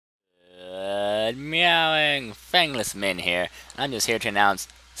Good meowing, FanglessMin here. I'm just here to announce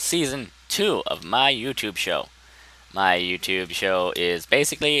Season 2 of my YouTube show. My YouTube show is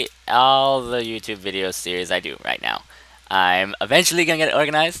basically all the YouTube video series I do right now. I'm eventually going to get it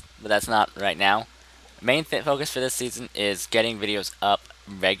organized, but that's not right now. Main focus for this season is getting videos up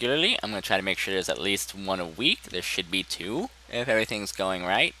regularly. I'm going to try to make sure there's at least one a week. There should be two if everything's going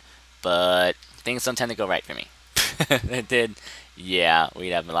right, but things don't tend to go right for me. It did. Yeah, we'd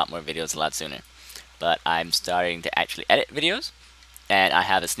have a lot more videos a lot sooner. But I'm starting to actually edit videos, and I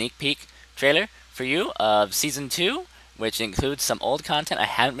have a sneak peek trailer for you of Season 2, which includes some old content I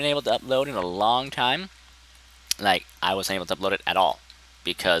haven't been able to upload in a long time. Like, I wasn't able to upload it at all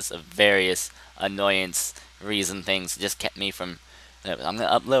because of various annoyance reason things just kept me from... I'm going to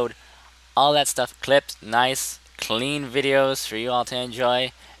upload all that stuff, clipped, nice, clean videos for you all to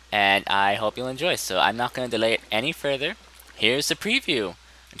enjoy, and I hope you'll enjoy. So I'm not going to delay it any further. Here's the preview.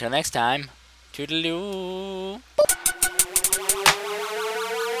 Until next time, toodaloo.